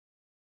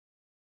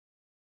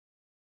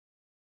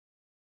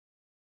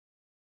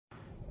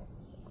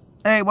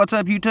Hey, what's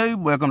up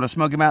YouTube? Welcome to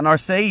Smoky Mountain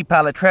RC.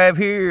 Pilot Trav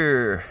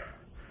here.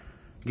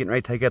 Getting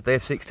ready to take up the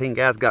F16,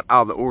 guys. Got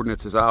all the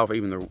ordnances off,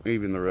 even the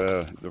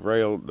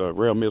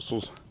rail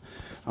missiles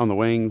on the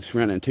wings.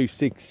 Running two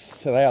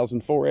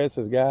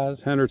 6004S's,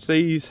 guys,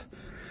 100Cs.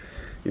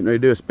 Getting ready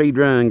to do a speed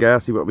run,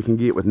 guys. See what we can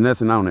get with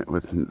nothing on it,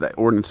 with the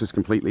ordnances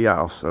completely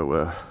off.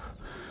 So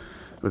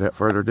without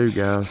further ado,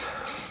 guys,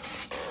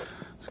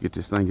 let's get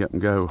this thing up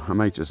and go.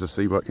 I'm anxious to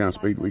see what kind of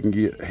speed we can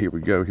get. Here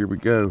we go. Here we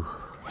go.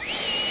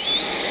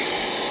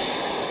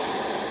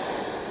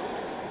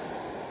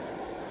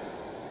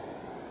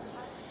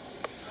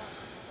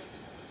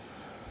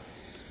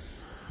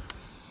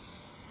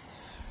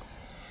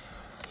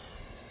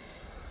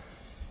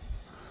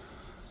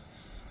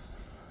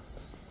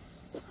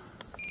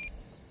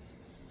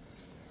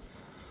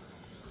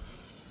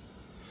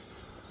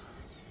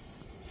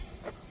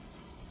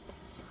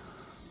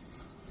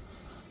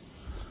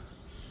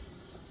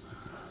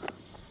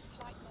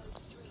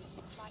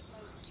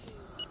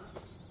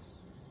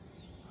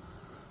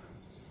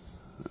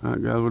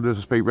 Alright guys, we'll do a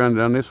speed run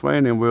down this way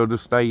and then we'll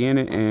just stay in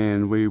it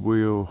and we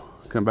will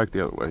come back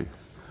the other way.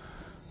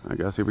 Alright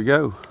guys, here we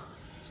go.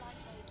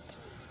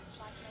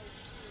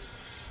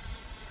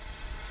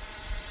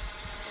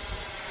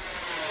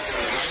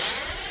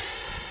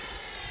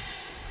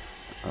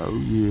 Oh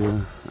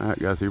yeah. Alright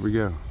guys, here we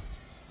go.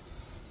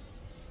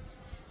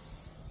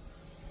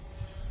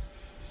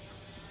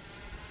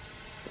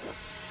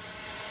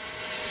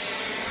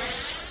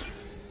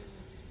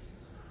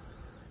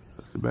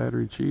 That's the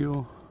battery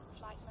chill.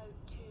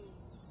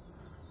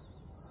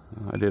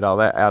 I did all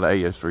that out of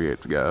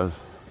AS3X, guys.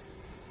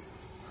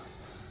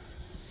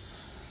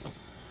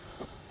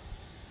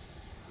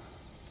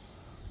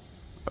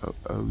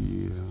 Oh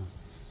yeah.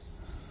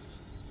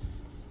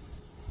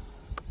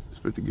 Let's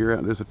put the gear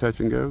out. This a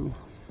touch and go.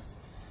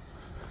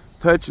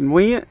 Touch and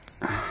went.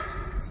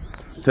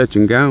 Touch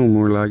and gone,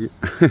 more like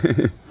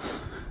it.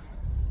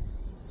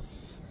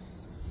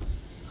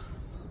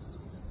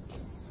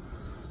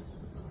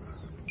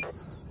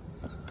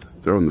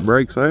 Throwing the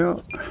brakes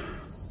out.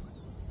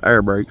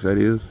 Air brakes, that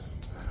is.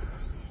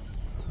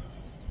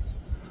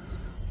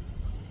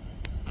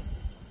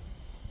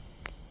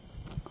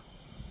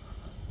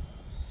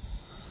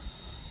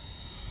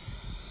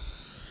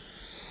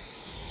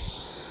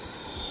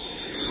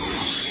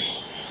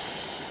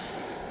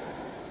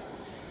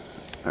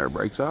 Air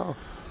brakes off.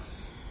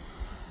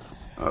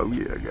 Oh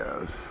yeah,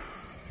 guys.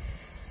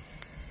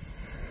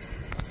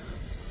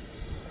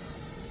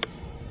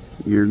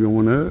 Gear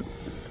going up.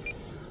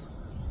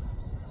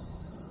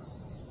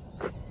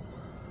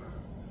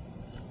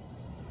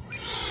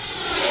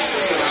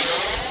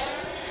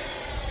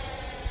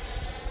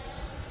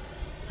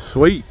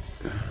 Sweet.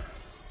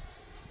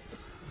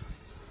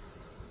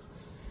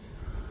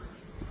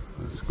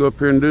 Let's go up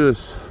here and do this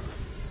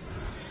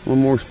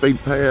one more speed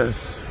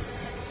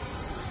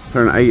pass.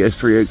 Turn the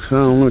AS3X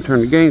on. Let me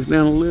turn the gains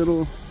down a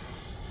little.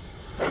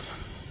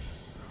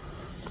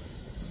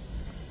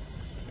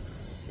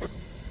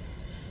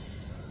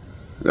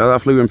 I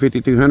flew in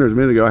 5200s a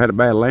minute ago. I had a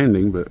bad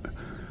landing, but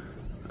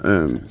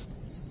there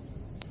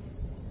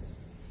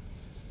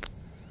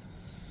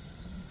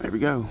we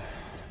go.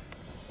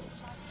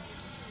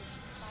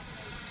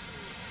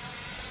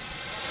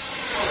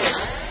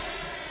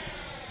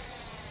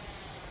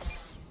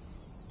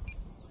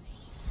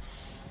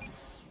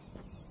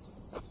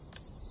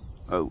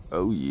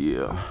 Oh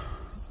yeah.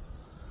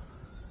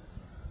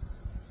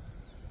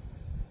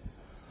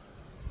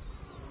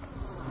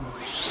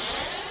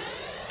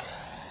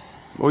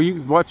 Well, you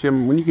can watch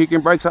him when you kick your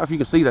brakes off. You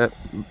can see that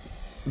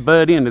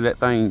butt end of that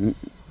thing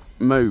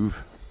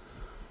move.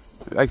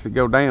 It actually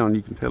go down.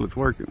 You can tell it's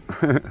working.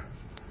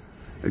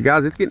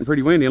 Guys, it's getting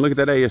pretty windy. And look at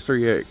that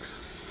AS3X.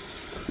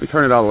 Let me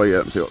turn it all the way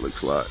up and see what it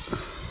looks like.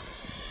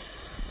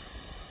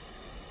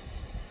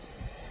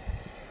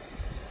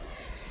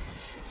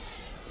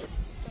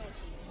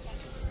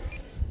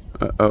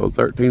 Uh-oh,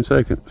 13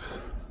 seconds.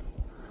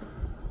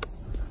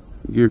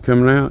 Gear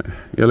coming out.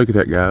 Yeah, look at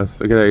that, guys.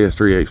 Look at that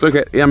AS3X. Look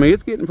at, I mean,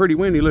 it's getting pretty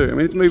windy. Look, I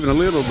mean, it's moving a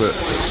little, but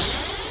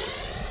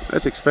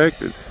that's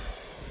expected.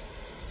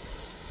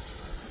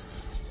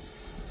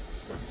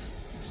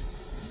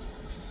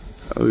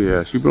 Oh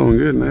yeah, she's blowing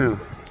good now.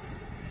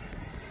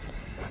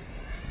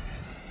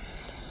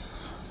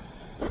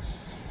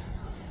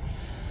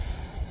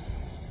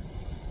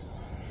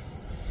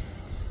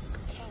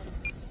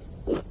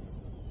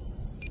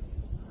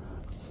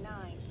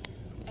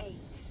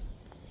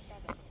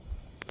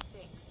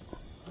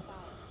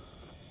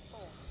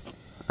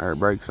 Air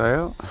brakes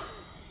out.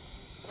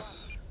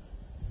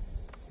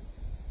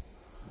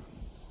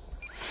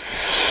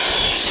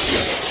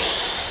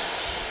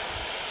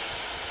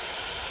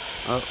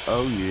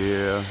 Oh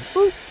yeah.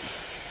 Woo.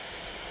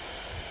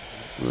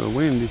 A little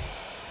windy.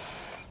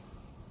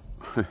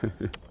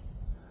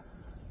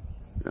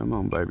 Come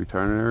on, baby,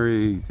 turn her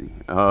easy.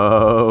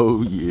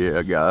 Oh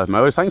yeah, guys.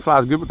 No, this thing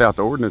flies good without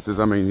the ordinances.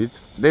 I mean,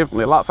 it's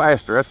definitely a lot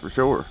faster, that's for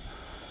sure.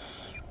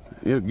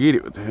 You'll get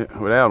it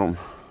without them.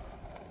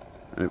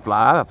 And it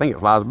flies, I think it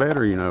flies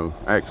better, you know,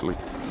 actually.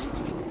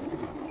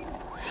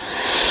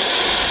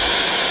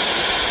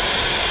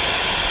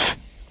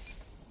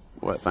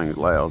 Well, that thing's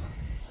loud.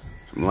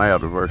 Some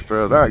loud reverse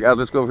thrust. All right, guys,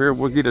 let's go over here.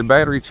 We'll get a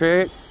battery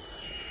check.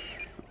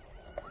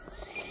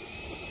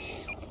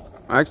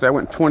 Actually, I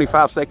went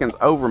 25 seconds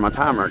over my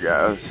timer,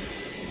 guys.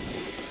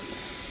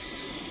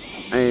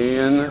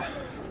 And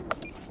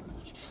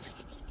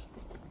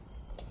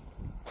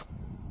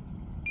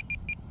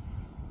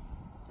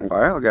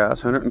wow,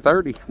 guys,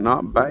 130.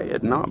 Not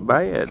bad, not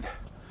bad.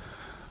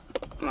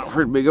 Not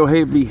for a big old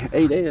heavy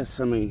 8S.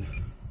 I mean,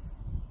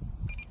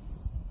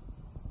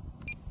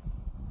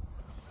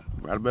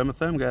 right above my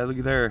thumb, guys. Look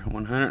at there,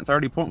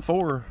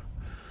 130.4.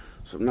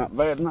 So not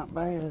bad, not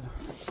bad.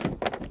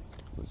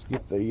 Let's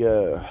get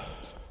the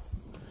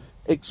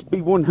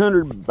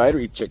XB100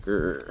 battery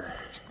checker.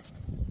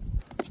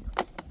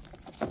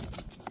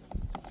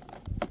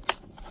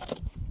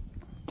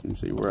 Let me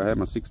see where I have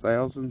my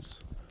 6000s.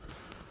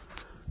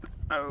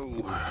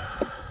 Oh,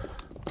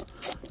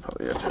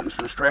 probably have to turn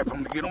some strap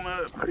them to get them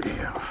up. But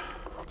yeah,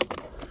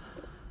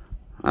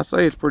 I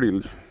say it's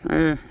pretty.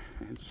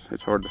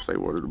 It's hard to say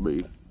what it'll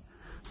be.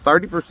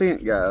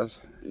 30%, guys.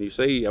 And you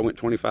see, I went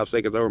 25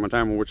 seconds over my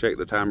timer. We'll check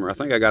the timer. I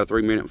think I got a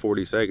 3 minute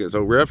 40 seconds,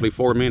 so roughly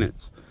 4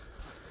 minutes.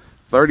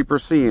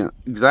 30%,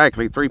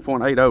 exactly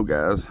 3.80,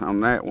 guys,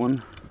 on that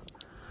one.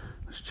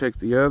 Let's check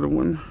the other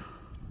one.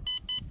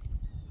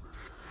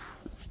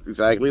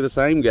 Exactly the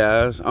same,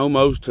 guys.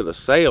 Almost to the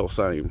sale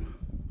same.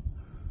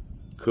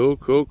 Cool,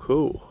 cool,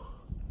 cool.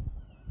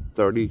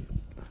 30,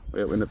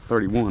 well, it ended up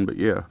 31, but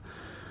yeah.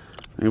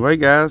 Anyway,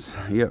 guys,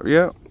 yep.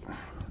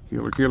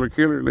 Killer, killer,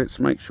 killer. Let's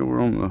make sure we're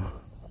on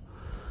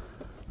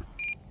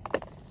the...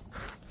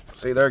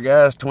 See there,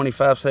 guys,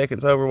 25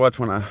 seconds over. Watch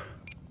when I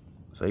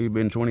say you've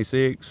been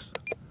 26,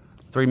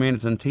 3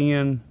 minutes and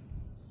 10.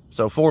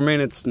 So 4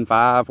 minutes and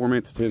 5, 4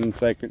 minutes and 10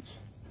 seconds.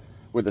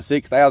 With the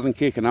 6,000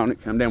 kicking on it,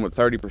 come down with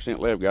 30%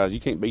 left, guys. You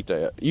can't beat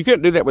that. You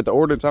couldn't do that with the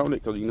ordnance on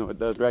it because, you know, it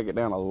does drag it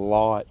down a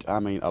lot. I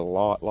mean, a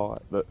lot.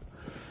 But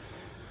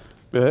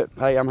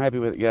hey, I'm happy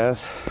with it, guys.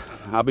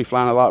 I'll be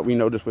flying a lot, you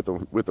know, just with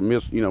the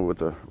miss, you know, with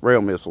the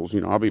rail missiles. You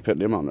know, I'll be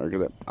putting them on there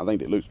because I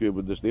think it looks good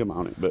with just them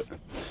on it. But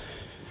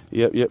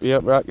yep,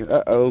 right.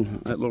 Uh-oh,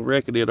 that little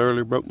wreck I did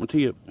earlier broke my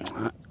tip.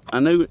 I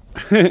knew it.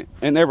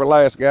 It never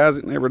lasts, guys.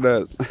 It never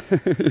does.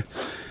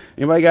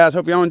 Anyway, guys,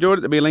 hope y'all enjoyed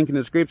it. There'll be a link in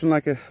the description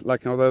like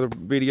all the other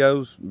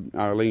videos.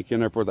 I'll link in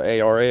there for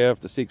the ARF,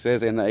 the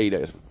 6S, and the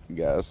 8S,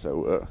 guys.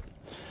 So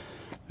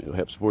it'll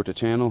help support the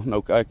channel.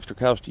 No extra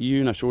cost to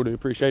you, and I sure do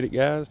appreciate it,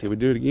 guys. Till we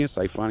do it again,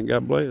 stay fine and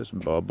God bless.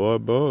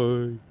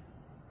 Bye.